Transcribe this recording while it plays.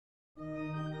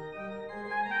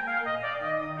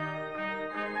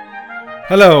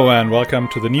Hello and welcome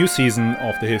to the new season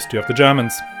of the History of the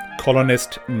Germans,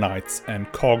 Colonist, Knights and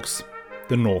Cogs,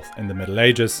 the North in the Middle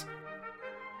Ages.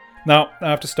 Now, I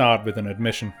have to start with an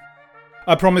admission.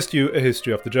 I promised you a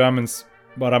history of the Germans,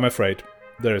 but I'm afraid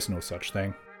there is no such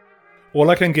thing. All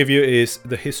I can give you is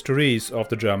the histories of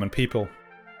the German people.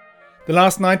 The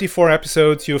last 94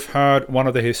 episodes you've heard one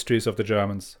of the histories of the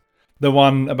Germans. The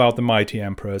one about the mighty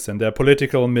emperors and their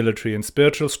political, military and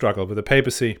spiritual struggle with the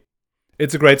papacy.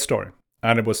 It's a great story.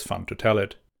 And it was fun to tell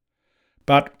it.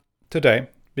 But today,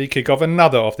 we kick off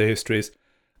another of the histories,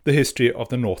 the history of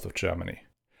the north of Germany.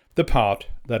 The part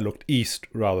that looked east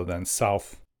rather than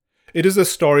south. It is a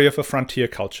story of a frontier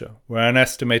culture, where an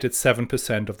estimated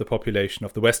 7% of the population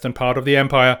of the western part of the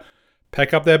empire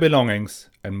pack up their belongings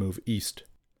and move east.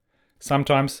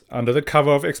 Sometimes under the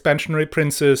cover of expansionary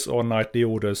princes or knightly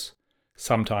orders,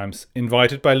 sometimes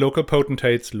invited by local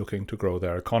potentates looking to grow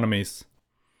their economies.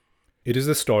 It is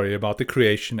a story about the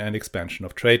creation and expansion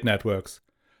of trade networks,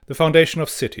 the foundation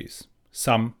of cities,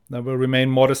 some that will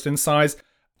remain modest in size,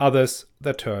 others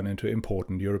that turn into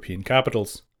important European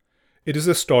capitals. It is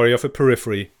a story of a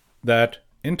periphery that,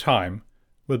 in time,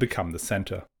 will become the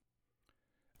center.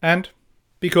 And,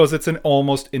 because it's an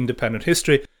almost independent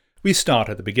history, we start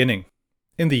at the beginning,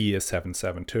 in the year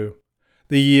 772,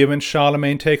 the year when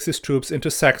Charlemagne takes his troops into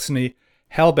Saxony,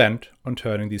 hell-bent on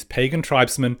turning these pagan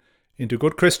tribesmen into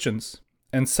good Christians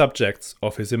and subjects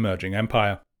of his emerging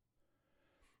empire.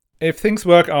 If things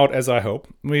work out as I hope,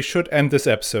 we should end this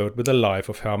episode with the life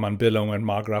of Hermann Billung and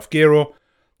Margraf Gero,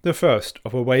 the first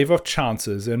of a wave of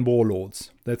chancers and warlords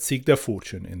that seek their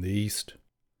fortune in the east.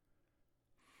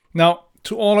 Now,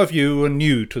 to all of you who are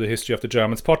new to the History of the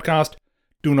Germans podcast,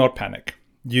 do not panic.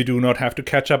 You do not have to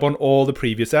catch up on all the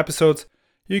previous episodes,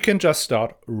 you can just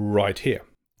start right here,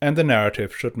 and the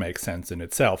narrative should make sense in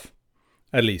itself.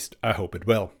 At least, I hope it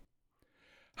will.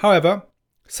 However,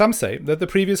 some say that the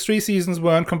previous 3 seasons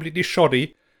weren't completely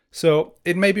shoddy, so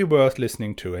it may be worth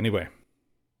listening to anyway.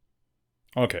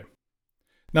 Okay,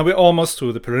 now we're almost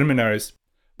through the preliminaries.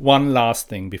 One last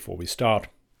thing before we start.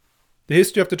 The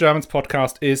History of the Germans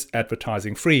podcast is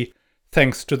advertising free,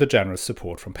 thanks to the generous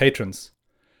support from patrons.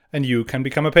 And you can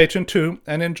become a patron too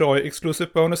and enjoy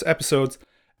exclusive bonus episodes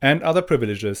and other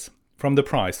privileges from the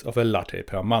price of a latte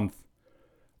per month.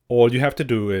 All you have to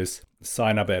do is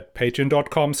sign up at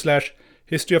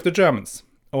patreon.com/historyofthegermans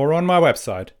or on my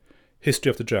website,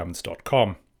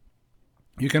 historyofthegermans.com.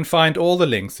 You can find all the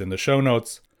links in the show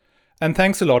notes. And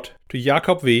thanks a lot to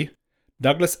Jakob V,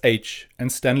 Douglas H, and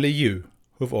Stanley U,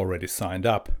 who've already signed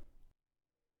up.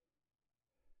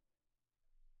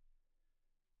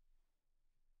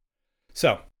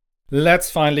 So,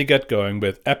 let's finally get going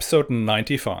with episode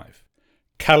 95,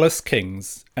 Callous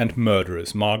Kings and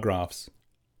Murderous Margraves.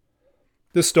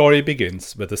 The story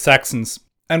begins with the Saxons,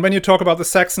 and when you talk about the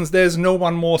Saxons, there is no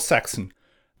one more Saxon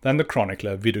than the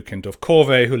chronicler Widukind of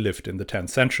Corvey, who lived in the 10th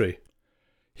century.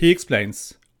 He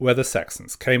explains where the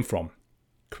Saxons came from.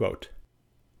 Quote,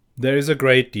 "There is a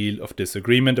great deal of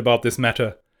disagreement about this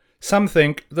matter. Some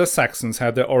think the Saxons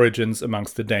had their origins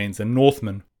amongst the Danes and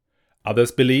Northmen.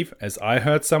 Others believe, as I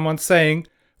heard someone saying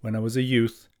when I was a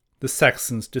youth, the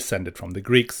Saxons descended from the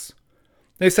Greeks.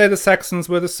 They say the Saxons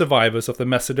were the survivors of the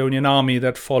Macedonian army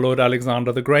that followed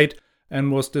Alexander the Great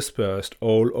and was dispersed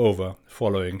all over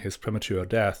following his premature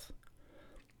death.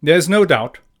 There is no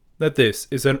doubt that this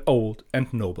is an old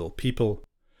and noble people.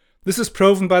 This is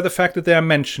proven by the fact that they are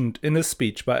mentioned in a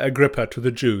speech by Agrippa to the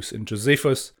Jews in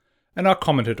Josephus and are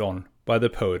commented on by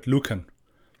the poet Lucan."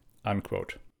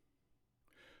 Unquote.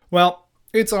 Well,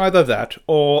 it's either that,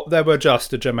 or they were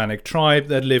just a Germanic tribe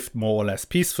that lived more or less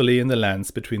peacefully in the lands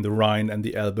between the Rhine and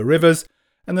the Elbe rivers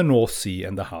and the North Sea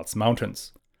and the Harz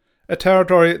Mountains, a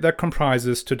territory that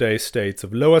comprises today's states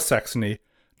of Lower Saxony,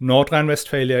 North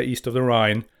Rhine-Westphalia east of the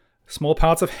Rhine, small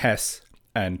parts of Hesse,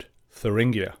 and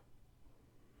Thuringia.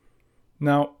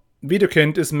 Now,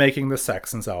 Widukind is making the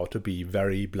Saxons out to be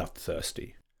very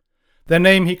bloodthirsty. Their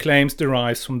name, he claims,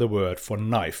 derives from the word for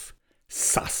knife,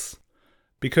 Sass,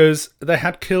 because they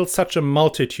had killed such a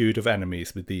multitude of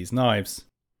enemies with these knives.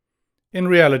 In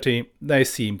reality, they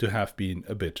seem to have been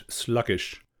a bit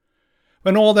sluggish.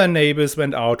 When all their neighbours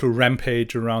went out to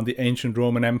rampage around the ancient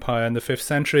Roman Empire in the 5th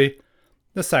century,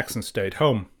 the Saxons stayed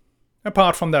home,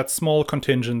 apart from that small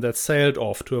contingent that sailed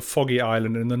off to a foggy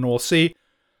island in the North Sea.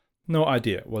 No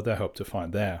idea what they hoped to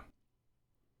find there.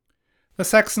 The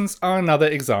Saxons are another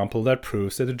example that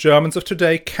proves that the Germans of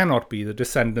today cannot be the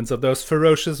descendants of those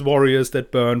ferocious warriors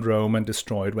that burned Rome and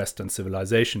destroyed Western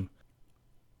civilization.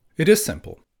 It is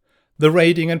simple. The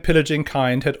raiding and pillaging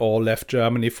kind had all left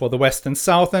Germany for the west and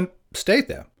south and stayed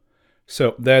there.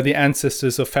 So they're the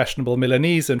ancestors of fashionable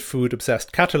Milanese and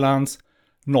food-obsessed Catalans,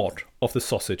 not of the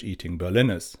sausage-eating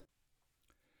Berliners.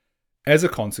 As a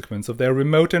consequence of their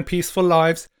remote and peaceful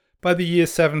lives, by the year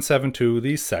 772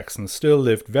 these Saxons still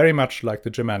lived very much like the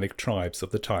Germanic tribes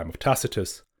of the time of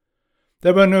Tacitus.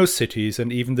 There were no cities,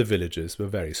 and even the villages were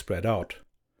very spread out.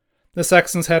 The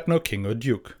Saxons had no king or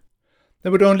duke. They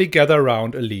would only gather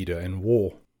round a leader in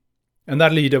war. And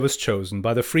that leader was chosen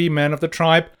by the free men of the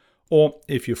tribe, or,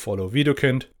 if you follow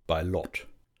Widukind, by lot.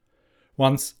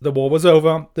 Once the war was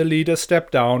over, the leader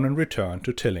stepped down and returned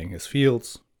to tilling his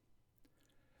fields.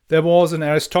 There was an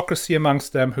aristocracy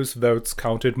amongst them whose votes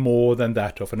counted more than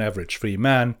that of an average free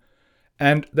man,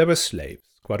 and there were slaves,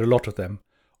 quite a lot of them,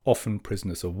 often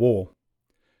prisoners of war.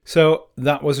 So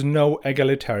that was no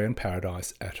egalitarian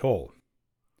paradise at all.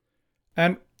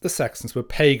 And the Saxons were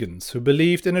pagans who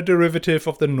believed in a derivative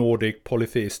of the Nordic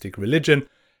polytheistic religion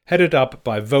headed up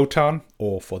by Wotan,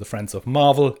 or for the friends of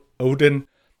Marvel, Odin,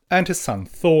 and his son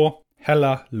Thor,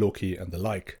 Hela, Loki, and the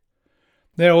like.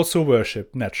 They also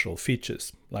worshipped natural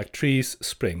features, like trees,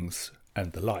 springs,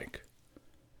 and the like.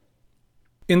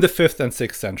 In the 5th and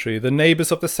 6th century, the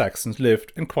neighbours of the Saxons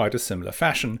lived in quite a similar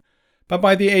fashion, but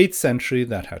by the 8th century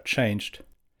that had changed.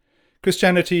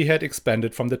 Christianity had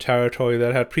expanded from the territory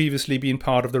that had previously been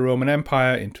part of the Roman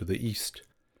Empire into the east.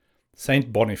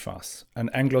 Saint Boniface, an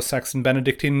Anglo-Saxon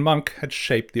Benedictine monk, had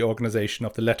shaped the organization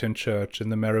of the Latin Church in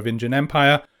the Merovingian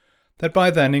Empire, that by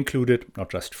then included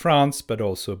not just France, but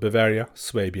also Bavaria,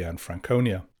 Swabia, and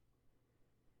Franconia.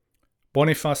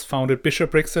 Boniface founded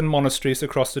bishoprics and monasteries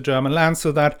across the German land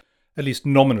so that, at least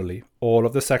nominally, all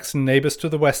of the Saxon neighbours to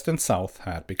the west and south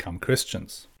had become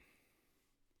Christians.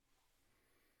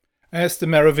 As the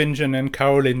Merovingian and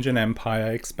Carolingian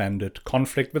Empire expanded,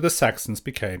 conflict with the Saxons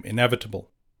became inevitable.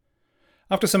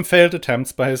 After some failed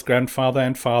attempts by his grandfather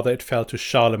and father, it fell to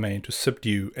Charlemagne to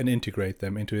subdue and integrate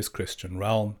them into his Christian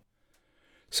realm.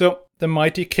 So the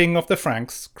mighty king of the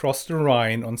Franks crossed the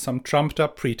Rhine on some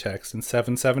trumped-up pretext in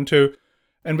 772,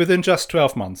 and within just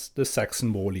 12 months the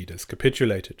Saxon war leaders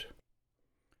capitulated.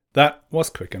 That was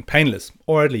quick and painless,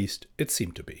 or at least it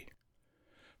seemed to be.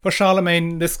 For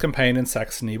Charlemagne, this campaign in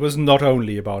Saxony was not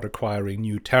only about acquiring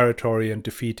new territory and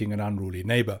defeating an unruly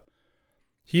neighbour.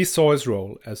 He saw his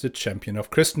role as the champion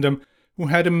of Christendom who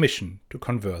had a mission to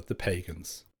convert the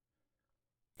pagans.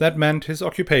 That meant his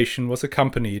occupation was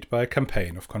accompanied by a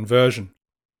campaign of conversion.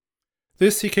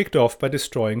 This he kicked off by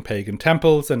destroying pagan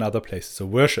temples and other places of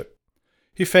worship.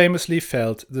 He famously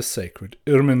felled the sacred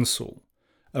Irminsul,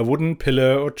 a wooden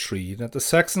pillar or tree that the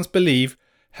Saxons believe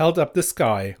held up the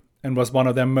sky and was one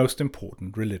of their most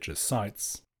important religious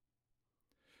sites.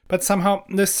 But somehow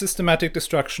this systematic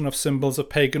destruction of symbols of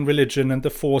pagan religion and the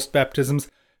forced baptisms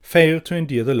failed to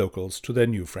endear the locals to their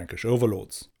new Frankish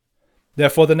overlords.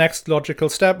 Therefore the next logical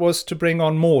step was to bring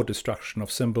on more destruction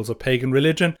of symbols of pagan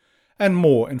religion and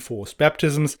more enforced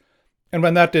baptisms, and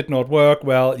when that did not work,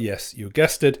 well, yes, you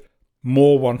guessed it,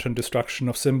 more wanton destruction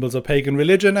of symbols of pagan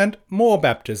religion and more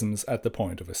baptisms at the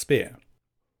point of a spear.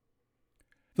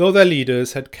 Though their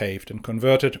leaders had caved and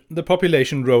converted, the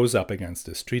population rose up against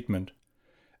this treatment.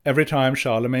 Every time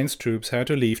Charlemagne's troops had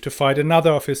to leave to fight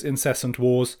another of his incessant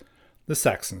wars, the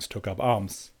Saxons took up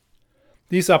arms.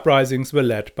 These uprisings were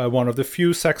led by one of the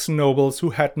few Saxon nobles who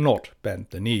had not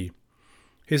bent the knee.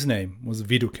 His name was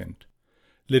Widukind,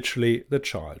 literally the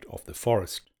child of the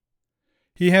forest.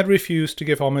 He had refused to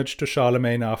give homage to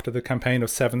Charlemagne after the campaign of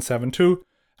 772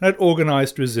 and had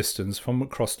organized resistance from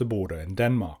across the border in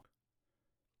Denmark.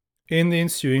 In the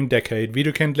ensuing decade,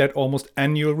 Widukind led almost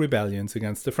annual rebellions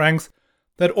against the Franks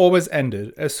that always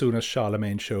ended as soon as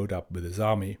Charlemagne showed up with his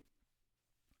army.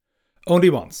 Only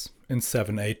once, in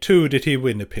 782, did he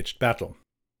win a pitched battle.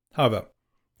 However,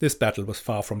 this battle was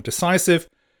far from decisive,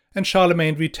 and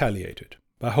Charlemagne retaliated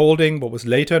by holding what was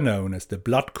later known as the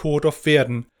Blood Court of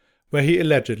Verden, where he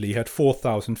allegedly had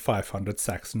 4,500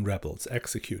 Saxon rebels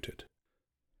executed.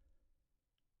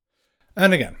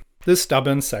 And again, the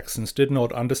stubborn Saxons did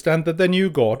not understand that their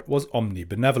new god was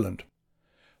omnibenevolent.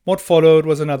 What followed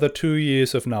was another 2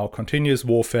 years of now continuous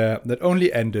warfare that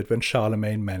only ended when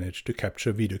Charlemagne managed to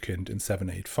capture Widukind in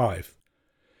 785.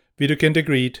 Widukind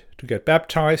agreed to get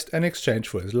baptized in exchange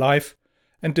for his life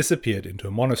and disappeared into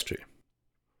a monastery.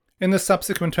 In the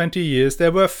subsequent 20 years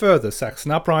there were further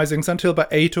Saxon uprisings until by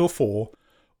 804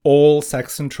 all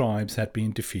Saxon tribes had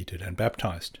been defeated and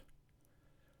baptized.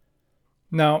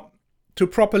 Now, to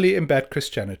properly embed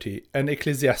Christianity, an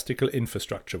ecclesiastical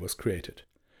infrastructure was created.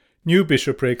 New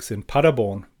bishoprics in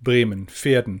Paderborn, Bremen,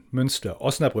 Verden, Münster,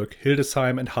 Osnabrück,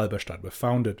 Hildesheim and Halberstadt were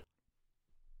founded.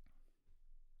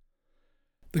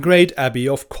 The great abbey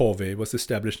of Corvey was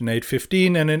established in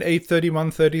 815, and in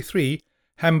 831-33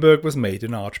 Hamburg was made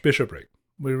an archbishopric,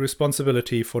 with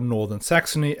responsibility for northern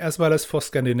Saxony as well as for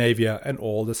Scandinavia and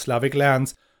all the Slavic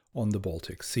lands on the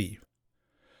Baltic Sea.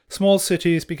 Small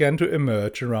cities began to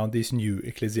emerge around these new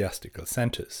ecclesiastical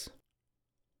centres.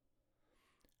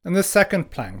 And the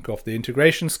second plank of the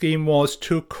integration scheme was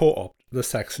to co-opt the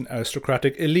Saxon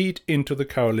aristocratic elite into the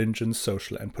Carolingian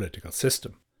social and political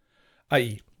system,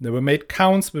 i.e., they were made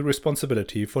counts with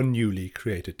responsibility for newly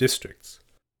created districts.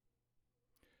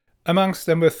 Amongst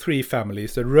them were three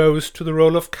families that rose to the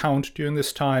role of count during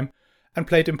this time and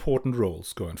played important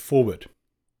roles going forward.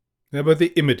 There were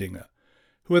the Immedinger,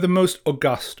 who were the most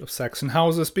august of Saxon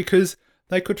houses because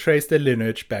they could trace their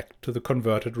lineage back to the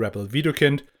converted rebel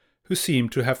Widukind, who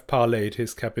seemed to have parlayed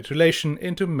his capitulation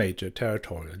into major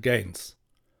territorial gains.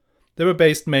 They were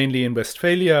based mainly in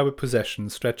Westphalia, with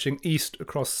possessions stretching east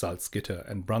across Salzgitter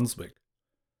and Brunswick.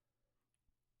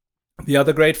 The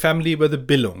other great family were the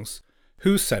Billungs,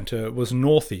 whose centre was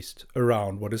northeast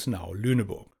around what is now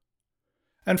Lüneburg.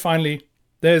 And finally,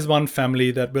 there is one family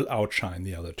that will outshine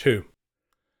the other two.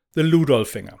 The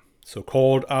Ludolfinger, so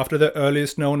called after their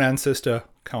earliest known ancestor,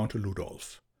 Count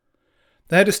Ludolf.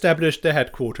 They had established their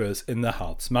headquarters in the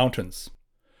Harz Mountains.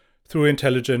 Through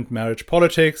intelligent marriage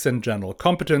politics and general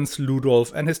competence,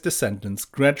 Ludolf and his descendants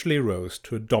gradually rose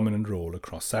to a dominant role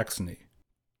across Saxony.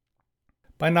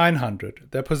 By 900,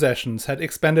 their possessions had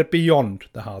expanded beyond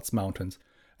the Harz Mountains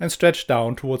and stretched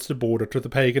down towards the border to the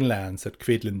pagan lands at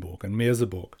Quedlinburg and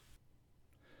Merseburg.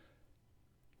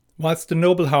 Whilst the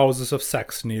noble houses of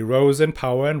Saxony rose in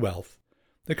power and wealth,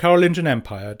 the Carolingian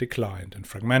Empire declined and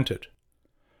fragmented.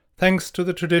 Thanks to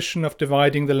the tradition of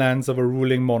dividing the lands of a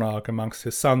ruling monarch amongst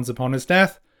his sons upon his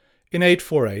death, in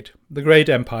 848 the great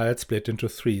empire had split into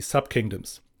three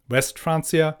sub-kingdoms: West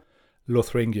Francia,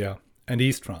 Lotharingia, and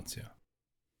East Francia.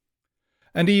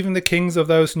 And even the kings of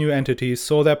those new entities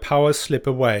saw their power slip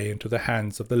away into the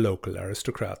hands of the local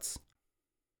aristocrats.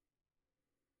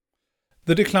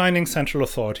 The declining central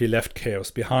authority left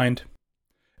chaos behind.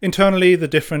 Internally, the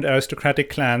different aristocratic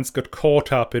clans got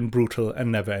caught up in brutal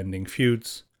and never-ending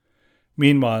feuds.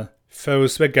 Meanwhile,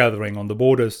 foes were gathering on the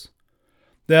borders.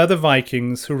 There are the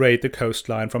Vikings who raid the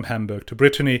coastline from Hamburg to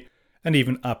Brittany and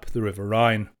even up the River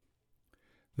Rhine.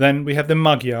 Then we have the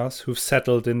Magyars who've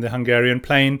settled in the Hungarian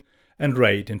plain and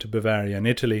raid into Bavaria and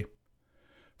Italy.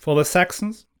 For the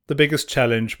Saxons, the biggest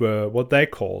challenge were what they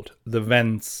called the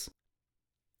Wends.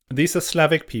 These are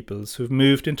Slavic peoples who've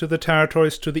moved into the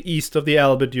territories to the east of the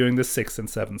Elbe during the 6th and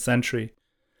 7th century.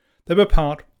 They were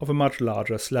part of a much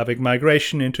larger Slavic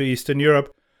migration into Eastern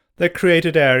Europe that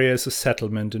created areas of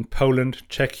settlement in Poland,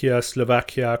 Czechia,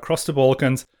 Slovakia, across the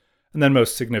Balkans, and then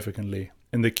most significantly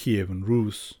in the Kievan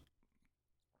Rus.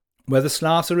 Where the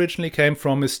Slavs originally came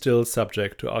from is still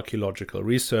subject to archaeological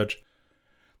research.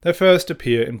 They first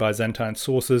appear in Byzantine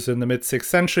sources in the mid-6th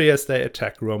century as they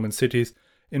attack Roman cities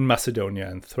in Macedonia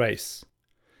and Thrace.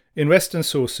 In Western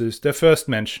sources, their first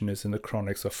mention is in the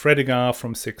Chronics of Fredegar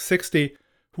from 660,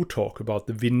 who talk about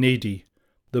the Venedi,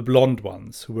 the blonde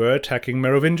ones who were attacking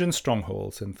Merovingian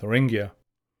strongholds in Thuringia.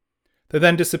 They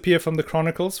then disappear from the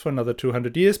chronicles for another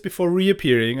 200 years before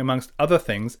reappearing, amongst other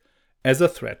things, as a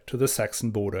threat to the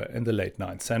Saxon border in the late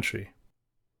 9th century.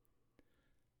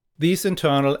 These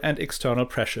internal and external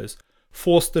pressures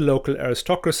forced the local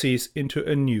aristocracies into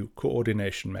a new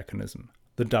coordination mechanism,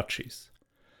 the duchies.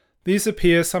 These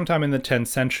appear sometime in the 10th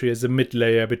century as a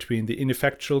mid-layer between the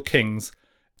ineffectual kings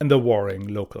and the warring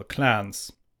local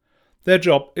clans. Their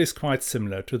job is quite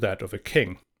similar to that of a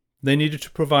king. They needed to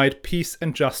provide peace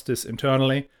and justice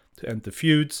internally to end the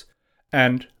feuds,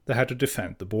 and they had to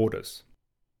defend the borders.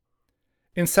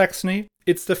 In Saxony,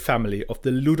 it's the family of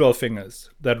the Ludolfingers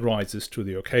that rises to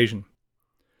the occasion.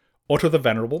 Otto the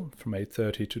Venerable, from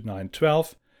 830 to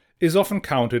 912, is often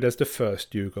counted as the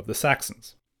first Duke of the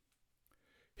Saxons.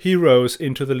 He rose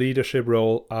into the leadership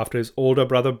role after his older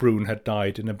brother Brun had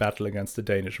died in a battle against the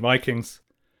Danish Vikings.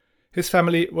 His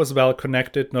family was well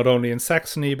connected not only in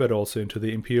Saxony but also into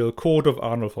the imperial court of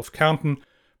Arnulf of Kärnten,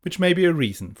 which may be a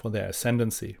reason for their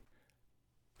ascendancy.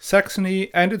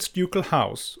 Saxony and its ducal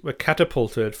house were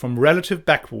catapulted from relative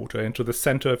backwater into the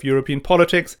centre of European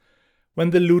politics when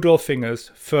the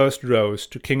Ludolfingers first rose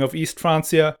to King of East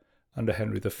Francia under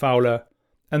Henry the Fowler,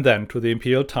 and then to the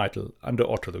imperial title under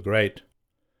Otto the Great.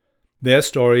 Their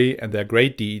story and their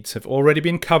great deeds have already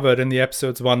been covered in the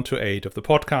episodes 1 to 8 of the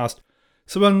podcast,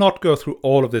 so we'll not go through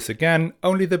all of this again,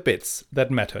 only the bits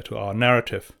that matter to our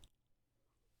narrative.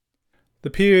 The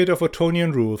period of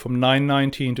Ottonian rule from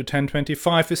 919 to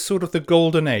 1025 is sort of the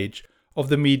golden age of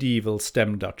the medieval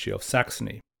stem duchy of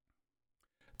Saxony.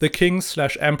 The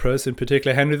kings/emperors, in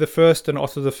particular Henry I and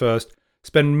Otto I,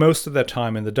 spent most of their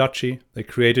time in the duchy. They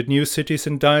created new cities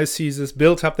and dioceses,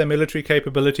 built up their military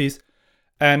capabilities,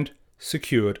 and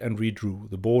secured and redrew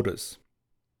the borders.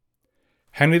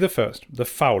 Henry I, the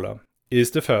Fowler, is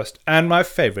the first and my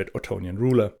favorite Ottonian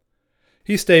ruler.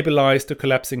 He stabilized the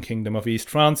collapsing kingdom of East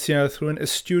Francia through an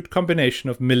astute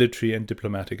combination of military and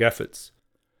diplomatic efforts.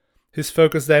 His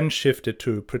focus then shifted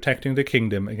to protecting the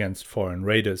kingdom against foreign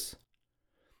raiders.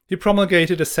 He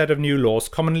promulgated a set of new laws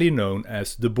commonly known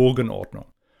as the Burgenordnung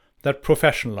that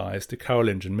professionalized the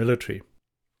Carolingian military.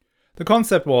 The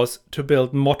concept was to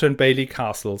build motte and bailey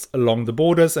castles along the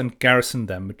borders and garrison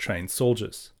them with trained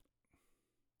soldiers.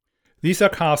 These are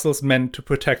castles meant to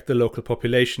protect the local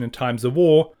population in times of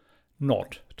war,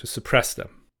 not to suppress them.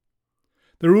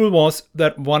 The rule was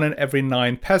that 1 in every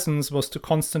 9 peasants was to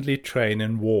constantly train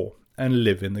in war and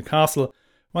live in the castle,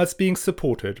 whilst being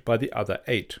supported by the other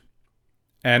 8.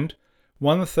 And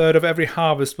 1/3 of every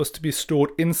harvest was to be stored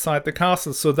inside the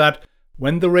castle so that,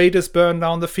 when the raiders burned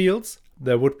down the fields,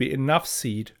 there would be enough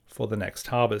seed for the next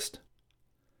harvest.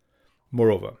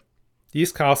 Moreover,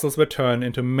 these castles were turned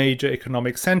into major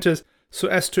economic centers so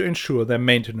as to ensure their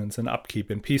maintenance and upkeep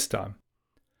in peacetime.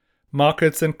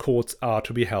 Markets and courts are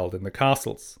to be held in the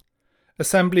castles.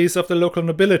 Assemblies of the local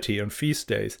nobility on feast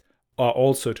days are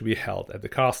also to be held at the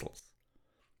castles.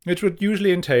 It would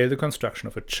usually entail the construction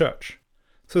of a church,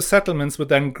 so settlements would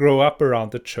then grow up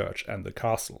around the church and the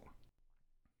castle.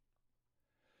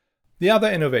 The other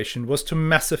innovation was to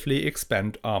massively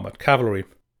expand armored cavalry.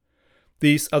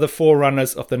 These are the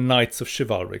forerunners of the knights of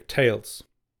chivalric tales.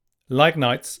 Like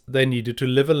knights, they needed to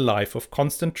live a life of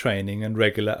constant training and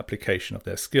regular application of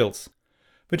their skills,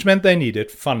 which meant they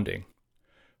needed funding.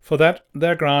 For that,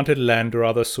 they're granted land or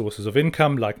other sources of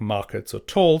income like markets or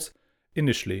tolls,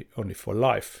 initially only for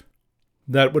life.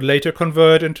 That would later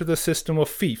convert into the system of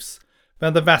fiefs,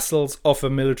 where the vassals offer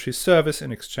military service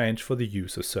in exchange for the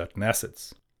use of certain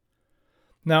assets.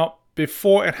 Now,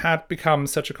 before it had become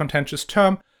such a contentious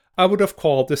term, I would have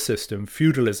called the system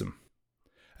feudalism.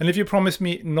 And if you promise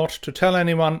me not to tell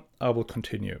anyone, I will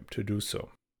continue to do so.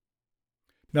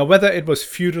 Now, whether it was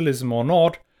feudalism or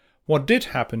not, what did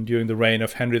happen during the reign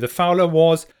of Henry the Fowler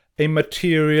was a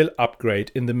material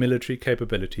upgrade in the military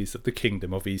capabilities of the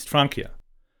Kingdom of East Francia.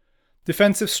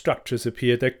 Defensive structures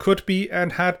appeared that could be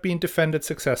and had been defended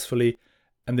successfully,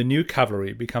 and the new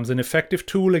cavalry becomes an effective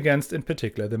tool against, in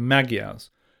particular, the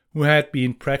Magyars, who had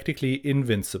been practically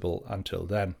invincible until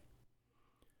then.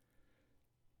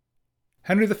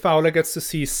 Henry the Fowler gets to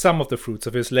see some of the fruits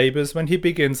of his labours when he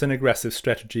begins an aggressive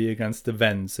strategy against the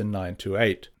Wends in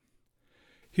 928.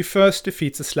 He first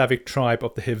defeats a Slavic tribe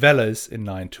of the Hevellers in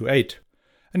 928,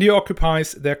 and he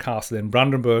occupies their castle in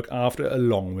Brandenburg after a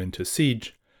long winter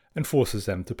siege, and forces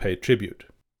them to pay tribute.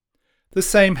 The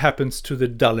same happens to the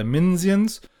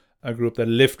Dahlemiensians, a group that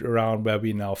lived around where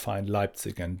we now find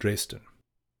Leipzig and Dresden.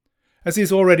 As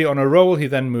he's already on a roll, he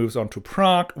then moves on to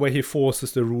Prague, where he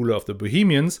forces the ruler of the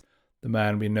Bohemians, the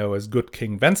man we know as Good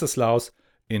King Wenceslaus,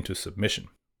 into submission.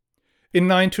 In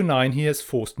 929 he has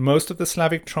forced most of the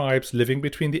Slavic tribes living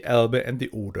between the Elbe and the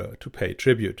Oder to pay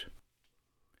tribute.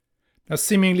 Now,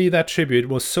 seemingly that tribute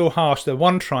was so harsh that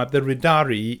one tribe, the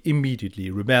Ridarii, immediately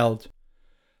rebelled.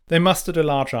 They mustered a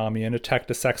large army and attacked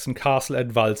the Saxon castle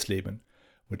at Walsleben,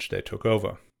 which they took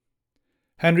over.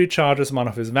 Henry charges one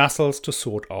of his vassals to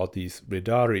sort out these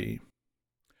Ridarii.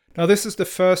 Now, this is the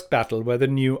first battle where the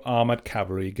new armored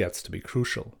cavalry gets to be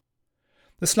crucial.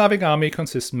 The Slavic army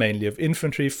consists mainly of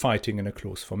infantry fighting in a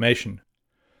close formation.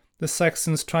 The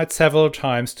Saxons tried several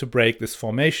times to break this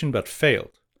formation but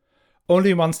failed.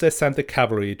 Only once they sent the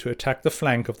cavalry to attack the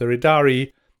flank of the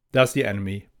Ridarii does the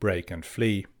enemy break and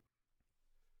flee.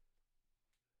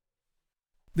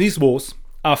 These wars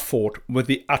are fought with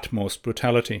the utmost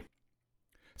brutality.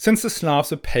 Since the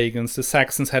Slavs were pagans, the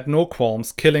Saxons had no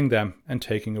qualms killing them and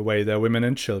taking away their women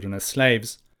and children as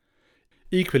slaves.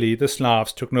 Equally, the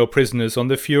Slavs took no prisoners on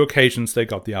the few occasions they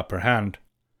got the upper hand.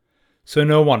 So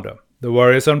no wonder the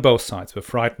warriors on both sides were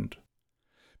frightened.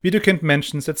 Widukind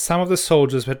mentions that some of the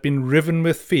soldiers had been riven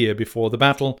with fear before the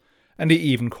battle, and he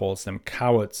even calls them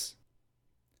cowards.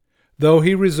 Though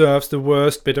he reserves the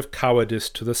worst bit of cowardice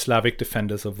to the Slavic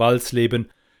defenders of Walsleben,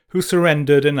 who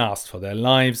surrendered and asked for their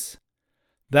lives.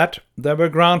 That they were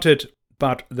granted,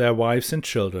 but their wives and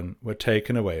children were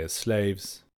taken away as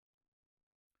slaves.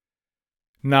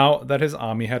 Now that his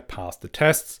army had passed the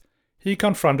tests, he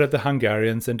confronted the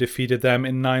Hungarians and defeated them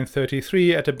in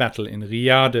 933 at a battle in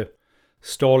Riade,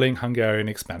 stalling Hungarian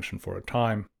expansion for a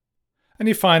time. And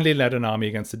he finally led an army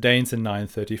against the Danes in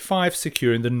 935,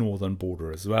 securing the northern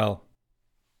border as well.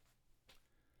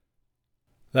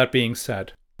 That being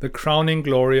said, the crowning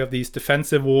glory of these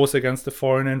defensive wars against the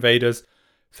foreign invaders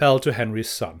fell to Henry's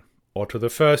son, Otto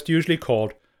I, usually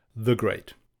called the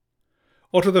Great.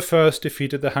 Otto I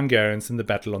defeated the Hungarians in the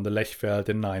battle on the Lechfeld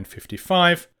in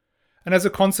 955, and as a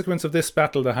consequence of this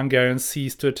battle the Hungarians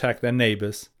ceased to attack their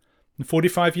neighbours, and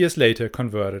 45 years later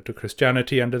converted to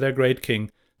Christianity under their great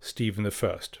king Stephen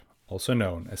I, also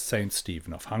known as Saint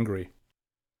Stephen of Hungary.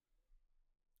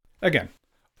 Again,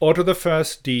 Otto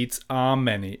I's deeds are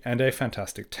many and a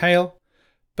fantastic tale,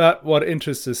 but what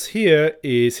interests us here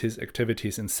is his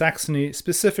activities in Saxony,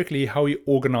 specifically how he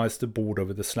organized the border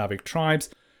with the Slavic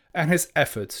tribes and his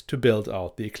efforts to build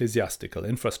out the ecclesiastical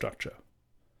infrastructure.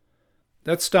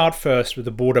 Let's start first with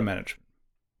the border management.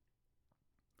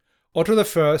 Otto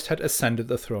I had ascended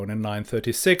the throne in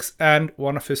 936, and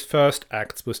one of his first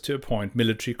acts was to appoint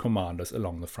military commanders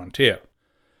along the frontier.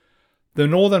 The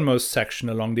northernmost section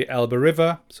along the Elbe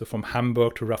River, so from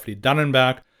Hamburg to roughly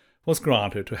Dannenberg, was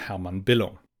granted to Hermann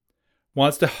Billung,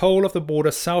 whilst the whole of the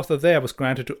border south of there was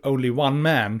granted to only one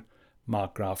man,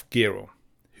 Markgraf Gero,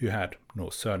 who had no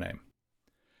surname.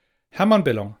 Hermann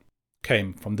Billung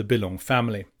came from the Billung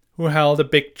family, who held a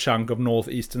big chunk of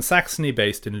northeastern Saxony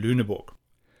based in Lüneburg.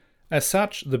 As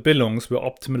such, the Billungs were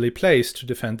optimally placed to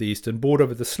defend the eastern border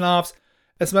with the Slavs,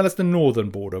 as well as the northern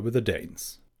border with the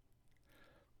Danes.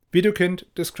 Widukind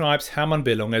describes Hermann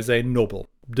Billung as a noble,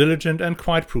 diligent and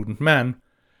quite prudent man,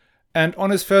 and on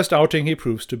his first outing he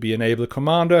proves to be an able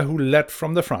commander who led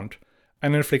from the front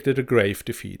and inflicted a grave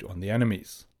defeat on the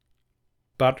enemies.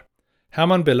 But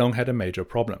Hermann Billung had a major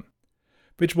problem,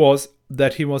 which was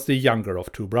that he was the younger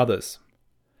of two brothers.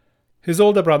 His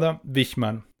older brother,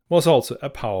 Wichmann, was also a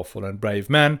powerful and brave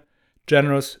man,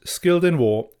 generous, skilled in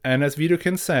war, and as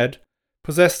Widukind said,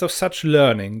 possessed of such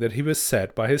learning that he was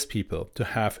said by his people to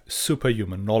have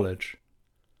superhuman knowledge.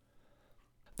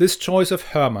 This choice of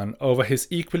Hermann over his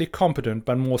equally competent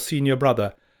but more senior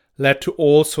brother led to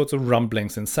all sorts of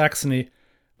rumblings in Saxony,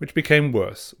 which became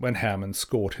worse when Hermann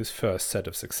scored his first set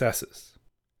of successes.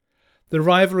 The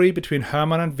rivalry between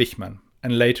Hermann and Wichmann,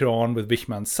 and later on with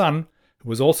Wichmann's son, who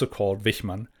was also called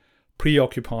Wichmann,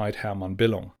 preoccupied Hermann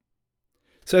Billung.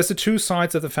 So as the two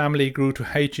sides of the family grew to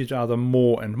hate each other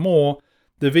more and more,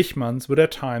 the Wichmanns would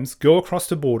at times go across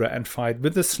the border and fight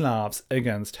with the Slavs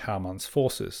against Hermann's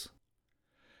forces.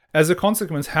 As a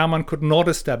consequence, Hermann could not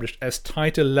establish as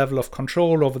tight a level of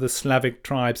control over the Slavic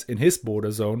tribes in his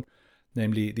border zone,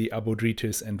 namely the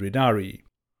Abodrites and Redarii.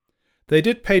 They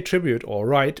did pay tribute all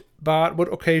right, but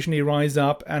would occasionally rise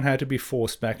up and had to be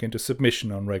forced back into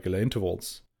submission on regular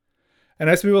intervals. And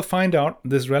as we will find out,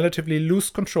 this relatively loose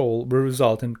control will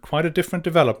result in quite a different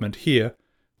development here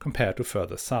compared to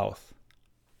further south.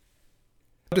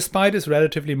 Despite his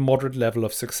relatively moderate level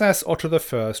of success, Otto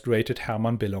I rated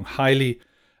Hermann Billung highly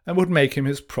and would make him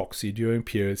his proxy during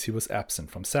periods he was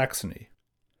absent from Saxony.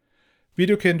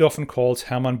 Widukind often calls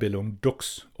Hermann Billung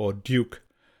Dux or Duke,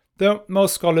 though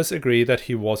most scholars agree that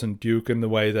he wasn't Duke in the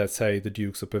way that, say, the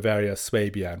Dukes of Bavaria,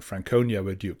 Swabia and Franconia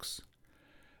were Dukes.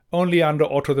 Only under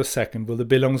Otto II will the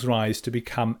Billungs rise to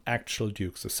become actual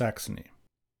Dukes of Saxony.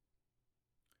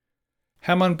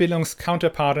 Hermann Billung's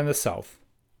counterpart in the south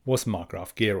was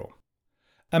Markgraf Gero,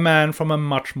 a man from a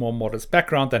much more modest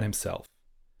background than himself.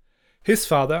 His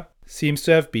father seems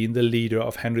to have been the leader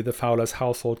of Henry the Fowler's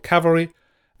household cavalry,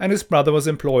 and his brother was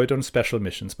employed on special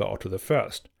missions by Otto I,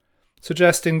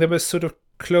 suggesting they were sort of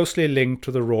closely linked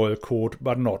to the royal court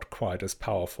but not quite as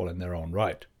powerful in their own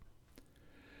right.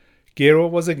 Gero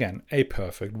was again a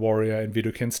perfect warrior in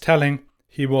Widukind's telling.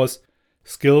 He was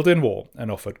skilled in war and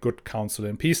offered good counsel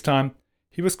in peacetime.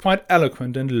 He was quite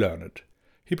eloquent and learned.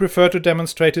 He preferred to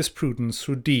demonstrate his prudence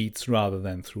through deeds rather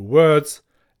than through words,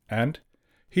 and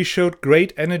he showed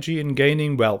great energy in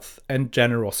gaining wealth and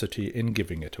generosity in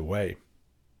giving it away.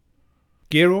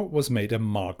 Gero was made a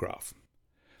Markgraf.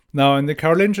 Now, in the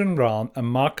Carolingian realm, a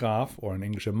Markgraf, or in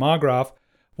English a Margraf,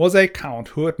 was a count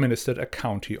who administered a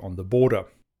county on the border.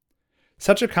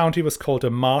 Such a county was called a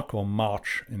mark or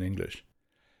march in English.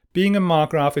 Being a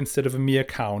Markgraf instead of a mere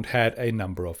count had a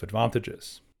number of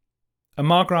advantages. A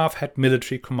Markgraf had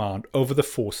military command over the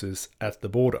forces at the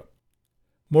border.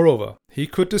 Moreover, he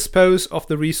could dispose of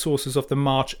the resources of the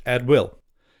march at will,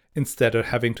 instead of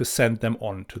having to send them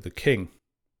on to the king.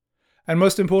 And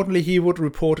most importantly, he would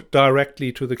report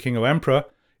directly to the king or emperor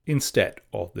instead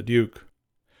of the duke.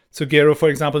 So Gero, for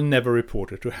example, never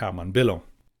reported to Hermann Billung.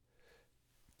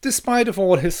 Despite of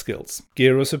all his skills,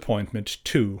 Gero's appointment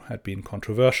too had been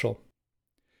controversial.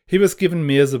 He was given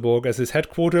Merseburg as his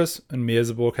headquarters, and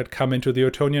Merseburg had come into the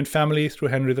Ottonian family through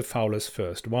Henry the Fowler's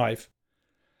first wife.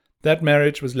 That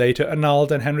marriage was later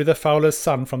annulled, and Henry the Fowler's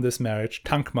son from this marriage,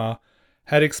 Tankmar,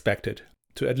 had expected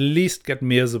to at least get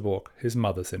Merseburg, his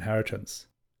mother's inheritance.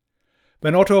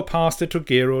 When Otto passed it to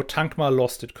Gero, Thankmar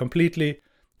lost it completely,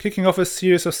 kicking off a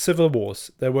series of civil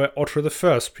wars that were Otto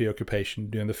I's preoccupation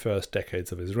during the first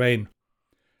decades of his reign.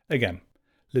 Again,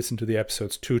 listen to the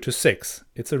episodes 2 to 6,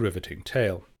 it's a riveting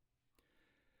tale.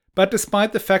 But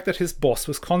despite the fact that his boss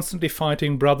was constantly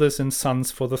fighting brothers and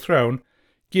sons for the throne,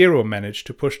 Gero managed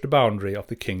to push the boundary of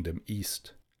the kingdom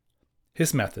east.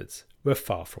 His methods were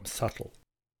far from subtle.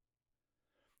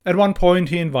 At one point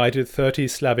he invited 30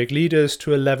 Slavic leaders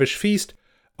to a lavish feast,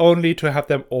 only to have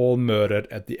them all murdered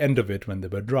at the end of it when they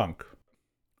were drunk.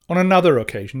 On another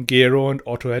occasion, Gero and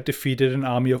Otto had defeated an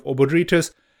army of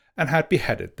Obodrites and had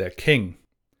beheaded their king.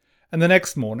 And the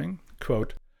next morning,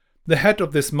 quote, "The head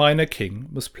of this minor king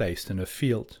was placed in a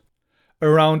field.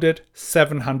 Around it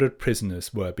 700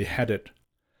 prisoners were beheaded.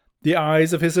 The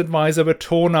eyes of his advisor were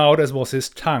torn out as was his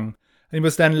tongue, and he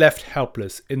was then left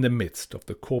helpless in the midst of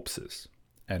the corpses."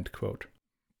 End quote.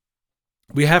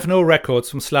 We have no records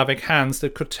from Slavic hands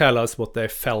that could tell us what they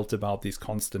felt about these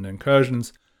constant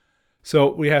incursions, so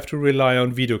we have to rely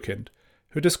on Widukind,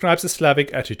 who describes the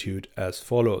Slavic attitude as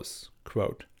follows,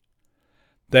 quote,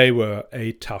 "They were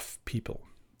a tough people,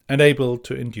 and able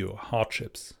to endure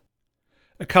hardships.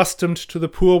 Accustomed to the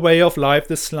poor way of life,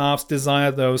 the Slavs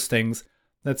desire those things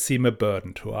that seem a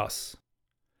burden to us.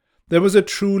 There was a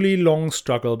truly long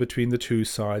struggle between the two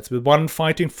sides, with one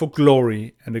fighting for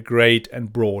glory and a great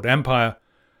and broad empire,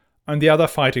 and the other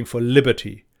fighting for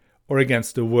liberty, or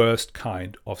against the worst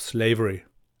kind of slavery."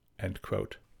 End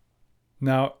quote.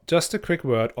 Now, just a quick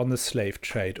word on the slave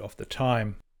trade of the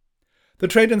time. The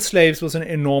trade in slaves was an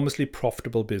enormously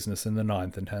profitable business in the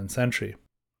 9th and 10th century.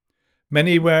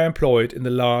 Many were employed in the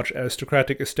large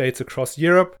aristocratic estates across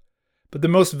Europe, but the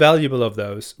most valuable of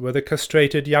those were the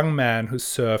castrated young men who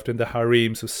served in the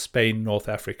harems of Spain, North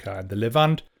Africa, and the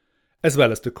Levant, as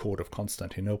well as the court of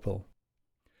Constantinople.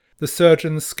 The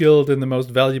surgeons skilled in the most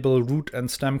valuable root and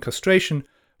stem castration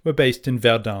were based in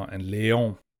Verdun and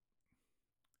Lyon.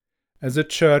 As the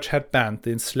church had banned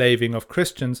the enslaving of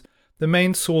Christians, the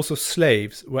main source of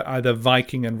slaves were either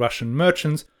Viking and Russian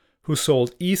merchants who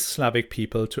sold East Slavic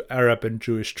people to Arab and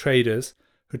Jewish traders,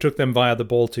 who took them via the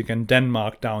Baltic and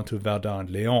Denmark down to Verdun and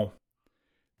Lyon.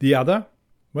 The other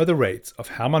were the raids of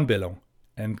Hermann Billung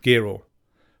and Gero,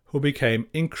 who became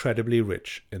incredibly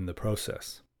rich in the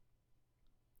process.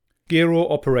 Gero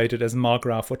operated as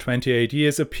Margraf for 28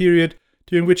 years, a period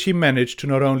during which he managed to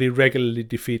not only regularly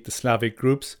defeat the Slavic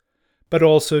groups, but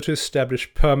also to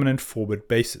establish permanent forward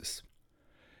bases.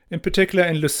 In particular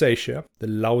in Lusatia, the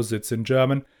Lausitz in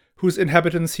German, whose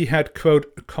inhabitants he had,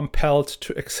 quote, "compelled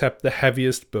to accept the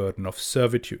heaviest burden of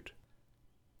servitude."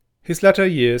 His latter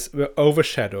years were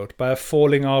overshadowed by a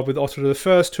falling out with Otto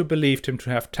I, who believed him to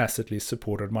have tacitly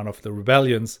supported one of the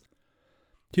rebellions.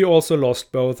 He also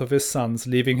lost both of his sons,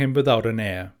 leaving him without an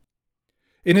heir.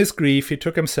 In his grief, he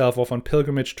took himself off on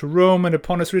pilgrimage to Rome and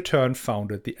upon his return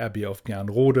founded the Abbey of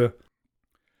Gernrode.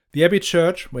 The Abbey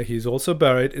Church, where he is also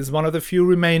buried, is one of the few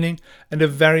remaining and a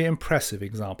very impressive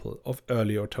example of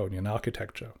early Ottonian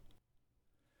architecture.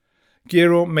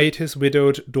 Gero made his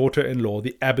widowed daughter-in-law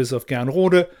the Abbess of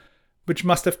Gernrode, which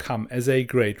must have come as a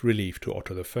great relief to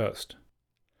Otto I.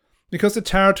 Because the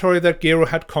territory that Gero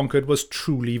had conquered was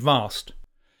truly vast,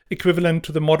 equivalent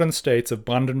to the modern states of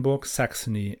Brandenburg,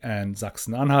 Saxony, and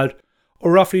Sachsen-Anhalt,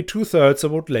 or roughly 2/3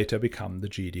 of what would later become the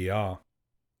GDR.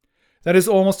 That is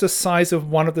almost the size of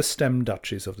one of the stem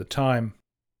duchies of the time.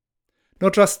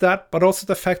 Not just that, but also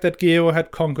the fact that Gero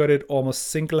had conquered it almost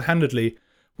single-handedly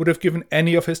would have given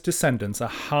any of his descendants a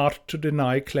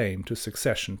hard-to-deny claim to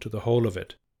succession to the whole of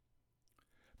it.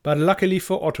 But luckily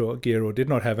for Otto, Gero did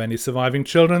not have any surviving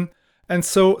children, and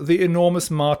so the enormous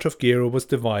March of Gero was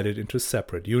divided into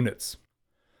separate units.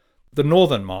 The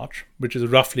Northern March, which is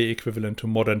roughly equivalent to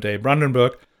modern-day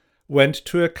Brandenburg, went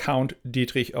to a Count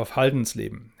Dietrich of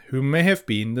Haldensleben, who may have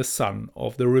been the son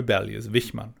of the rebellious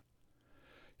Wichmann.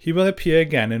 He will appear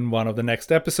again in one of the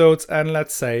next episodes, and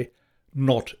let's say,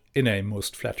 not in a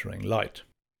most flattering light.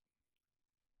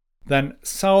 Then,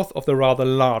 south of the rather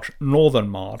large Northern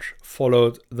March,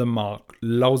 followed the Mark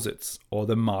Lausitz, or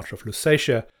the March of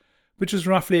Lusatia, which is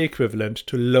roughly equivalent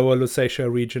to Lower Lusatia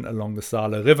region along the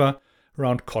Saale River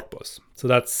around Cottbus, so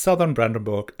that's southern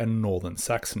Brandenburg and northern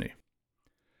Saxony.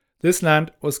 This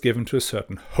land was given to a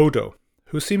certain Hodo,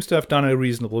 who seems to have done a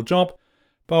reasonable job,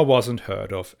 but wasn't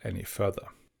heard of any further.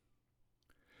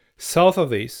 South of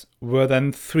these were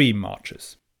then 3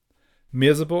 marches: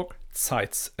 Merseburg,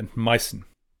 Zeitz, and Meissen.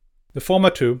 The former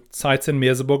two, Zeitz and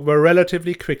Merseburg, were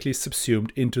relatively quickly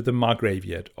subsumed into the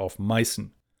Margraviate of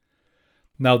Meissen.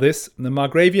 Now the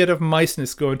Margraviate of Meissen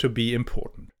is going to be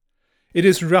important. It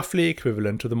is roughly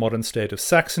equivalent to the modern state of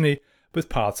Saxony, with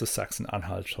parts of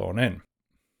Saxon-Anhalt thrown in.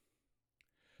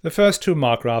 The first two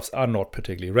markgrafs are not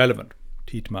particularly relevant,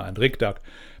 Thietmar and Rigdag,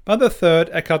 but the third,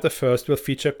 Eckhard I, will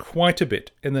feature quite a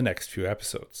bit in the next few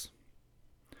episodes.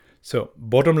 So,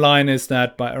 bottom line is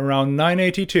that by around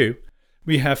 982,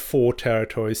 we have 4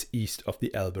 territories east of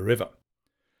the Elbe River.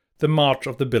 The March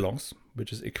of the Billungs,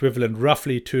 which is equivalent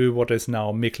roughly to what is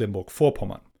now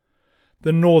Mecklenburg-Vorpommern.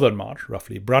 The Northern March,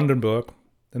 roughly Brandenburg.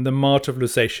 Then the March of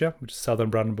Lusatia, which is southern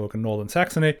Brandenburg and northern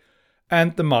Saxony.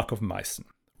 And the Mark of Meissen,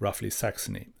 roughly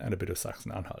Saxony and a bit of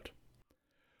Saxon-Anhalt.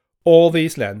 All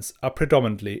these lands are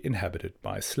predominantly inhabited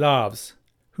by Slavs,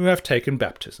 who have taken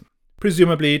baptism,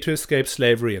 presumably to escape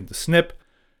slavery and the snip,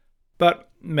 but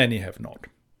many have not.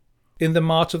 In the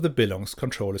March of the Billungs,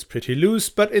 control is pretty loose,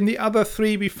 but in the other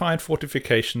 3 we find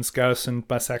fortifications garrisoned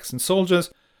by Saxon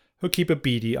soldiers who keep a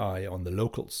beady eye on the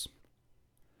locals.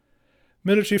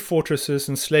 Military fortresses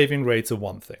and slaving raids are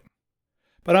one thing.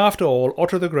 But after all,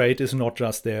 Otto the Great is not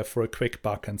just there for a quick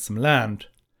buck and some land.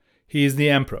 He is the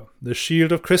emperor, the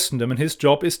shield of Christendom, and his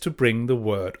job is to bring the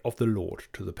word of the Lord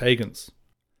to the pagans.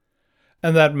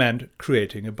 And that meant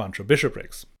creating a bunch of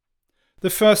bishoprics.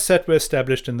 The first set were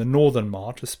established in the northern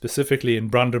March, specifically in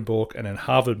Brandenburg and in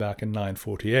Havelberg in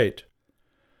 948.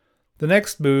 The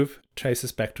next move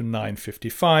traces back to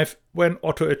 955, when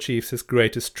Otto achieves his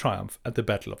greatest triumph at the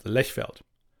Battle of the Lechfeld.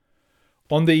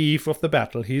 On the eve of the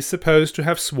battle, he is supposed to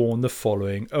have sworn the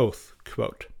following oath,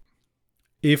 quote,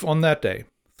 "If on that day,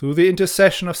 through the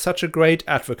intercession of such a great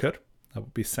advocate," that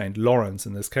would be St. Lawrence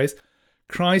in this case,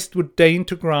 "Christ would deign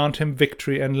to grant him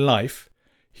victory and life,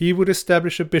 he would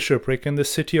establish a bishopric in the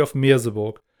city of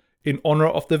Merseburg in honor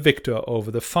of the victor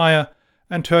over the fire,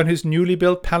 and turn his newly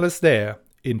built palace there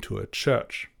into a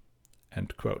church."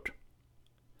 End quote.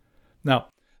 Now,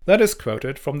 that is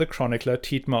quoted from the chronicler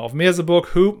Thietmar of Merseburg,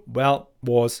 who, well,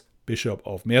 was Bishop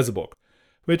of Merseburg,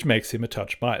 which makes him a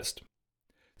touch biased.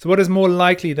 So what is more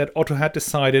likely that Otto had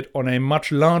decided on a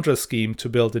much larger scheme to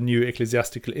build a new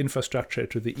ecclesiastical infrastructure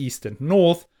to the east and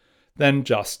north than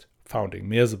just founding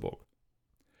Merseburg.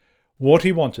 What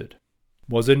he wanted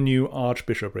was a new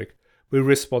archbishopric with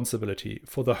responsibility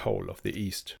for the whole of the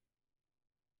East.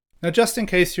 Now, just in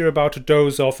case you're about to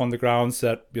doze off on the grounds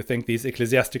that you think these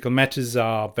ecclesiastical matters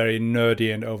are very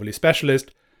nerdy and overly specialist,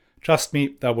 trust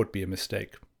me, that would be a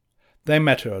mistake. They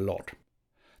matter a lot.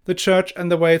 The church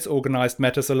and the way it's organized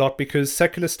matters a lot because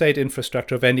secular state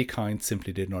infrastructure of any kind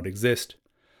simply did not exist.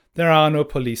 There are no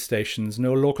police stations,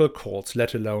 no local courts,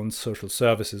 let alone social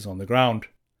services on the ground.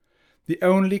 The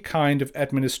only kind of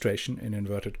administration, in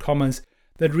inverted commas,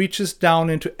 that reaches down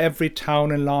into every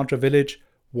town and larger village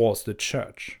was the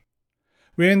church.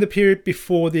 We're in the period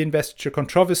before the investiture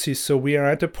controversies, so we are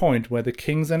at a point where the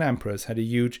kings and emperors had a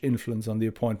huge influence on the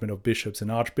appointment of bishops and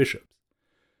archbishops.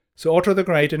 So Otto the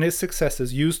Great and his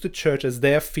successors used the church as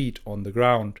their feet on the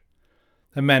ground.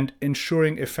 That meant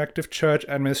ensuring effective church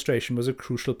administration was a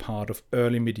crucial part of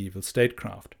early medieval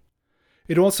statecraft.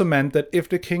 It also meant that if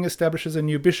the king establishes a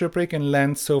new bishopric in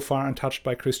lands so far untouched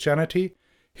by Christianity,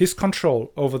 his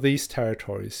control over these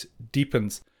territories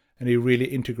deepens and he really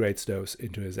integrates those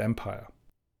into his empire.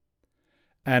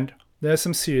 And there are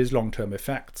some serious long-term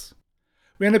effects.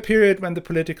 We're in a period when the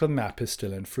political map is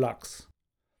still in flux.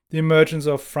 The emergence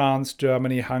of France,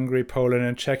 Germany, Hungary, Poland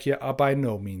and Czechia are by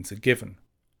no means a given.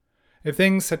 If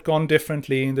things had gone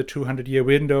differently in the 200-year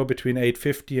window between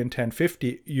 850 and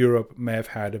 1050, Europe may have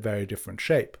had a very different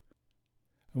shape.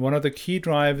 And one of the key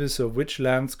drivers of which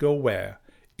lands go where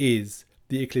is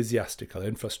the ecclesiastical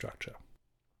infrastructure.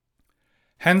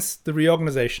 Hence, the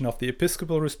reorganization of the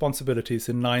episcopal responsibilities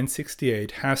in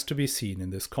 968 has to be seen in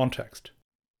this context.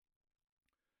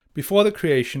 Before the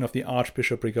creation of the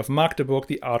Archbishopric of Magdeburg,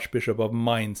 the Archbishop of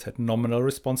Mainz had nominal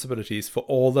responsibilities for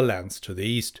all the lands to the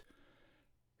east.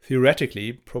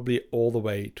 Theoretically, probably all the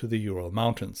way to the Ural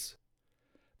Mountains.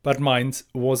 But Mainz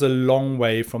was a long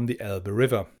way from the Elbe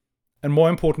River. And more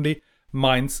importantly,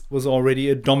 Mainz was already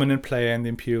a dominant player in the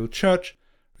imperial church,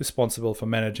 responsible for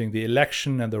managing the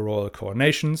election and the royal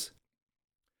coronations.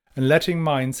 And letting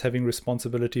Mainz having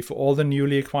responsibility for all the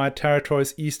newly acquired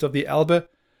territories east of the Elbe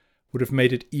would have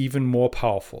made it even more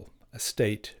powerful, a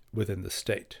state within the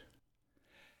state.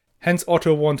 Hence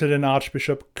Otto wanted an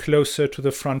archbishop closer to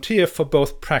the frontier for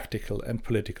both practical and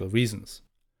political reasons.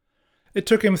 It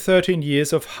took him 13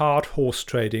 years of hard horse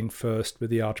trading, first with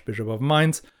the Archbishop of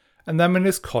Mainz and then with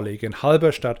his colleague in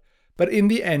Halberstadt, but in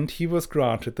the end he was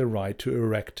granted the right to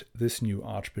erect this new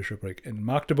archbishopric in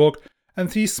Magdeburg and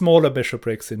 3 smaller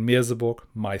bishoprics in Merseburg,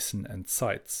 Meissen and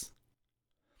Zeitz.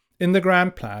 In the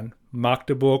grand plan,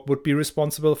 Magdeburg would be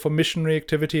responsible for missionary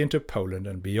activity into Poland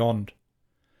and beyond.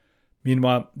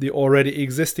 Meanwhile, the already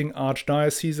existing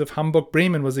Archdiocese of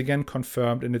Hamburg-Bremen was again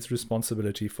confirmed in its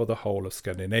responsibility for the whole of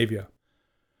Scandinavia.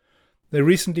 The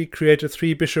recently created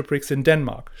 3 bishoprics in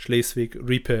Denmark, Schleswig,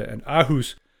 Ripe and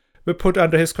Aarhus, were put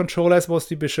under his control, as was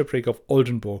the bishopric of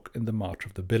Oldenburg in the March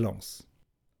of the Billungs.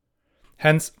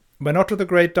 Hence, when Otto the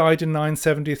Great died in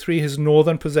 973, his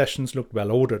northern possessions looked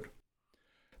well ordered.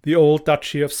 The old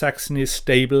Duchy of Saxony is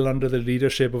stable under the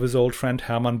leadership of his old friend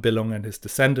Hermann Billung and his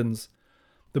descendants.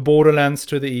 The borderlands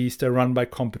to the east are run by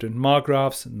competent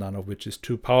margraves, none of which is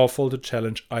too powerful to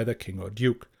challenge either king or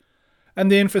duke.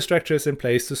 And the infrastructure is in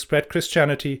place to spread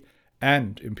Christianity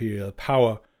and imperial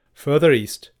power further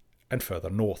east and further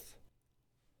north.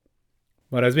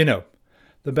 But as we know,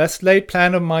 the best laid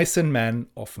plan of mice and men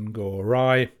often go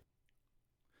awry.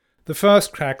 The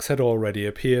first cracks had already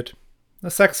appeared. The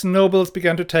Saxon nobles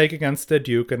began to take against their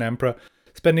duke and emperor,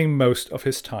 spending most of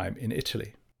his time in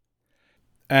Italy.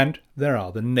 And there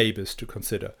are the neighbours to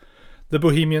consider, the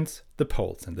Bohemians, the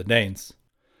Poles and the Danes.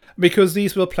 Because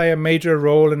these will play a major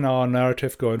role in our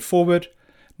narrative going forward,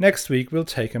 next week we'll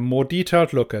take a more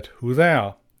detailed look at who they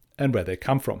are and where they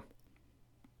come from.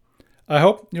 I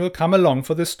hope you'll come along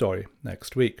for this story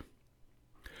next week.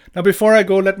 Now before I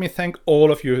go, let me thank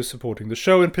all of you who are supporting the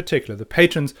show, in particular the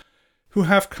patrons, who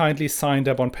have kindly signed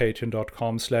up on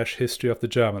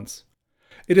patreon.com/historyofthegermans.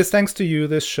 It is thanks to you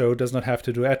this show does not have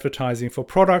to do advertising for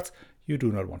products you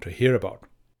do not want to hear about.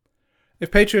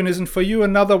 If Patreon isn't for you,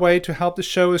 another way to help the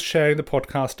show is sharing the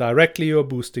podcast directly or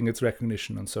boosting its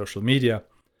recognition on social media.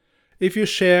 If you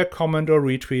share, comment or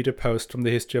retweet a post from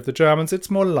the History of the Germans, it's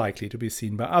more likely to be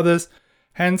seen by others,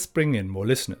 hence bring in more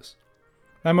listeners.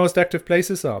 My most active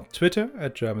places are Twitter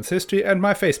 @GermansHistory and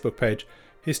my Facebook page,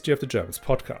 History of the Germans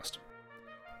Podcast.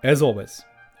 As always,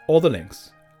 all the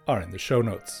links are in the show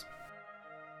notes.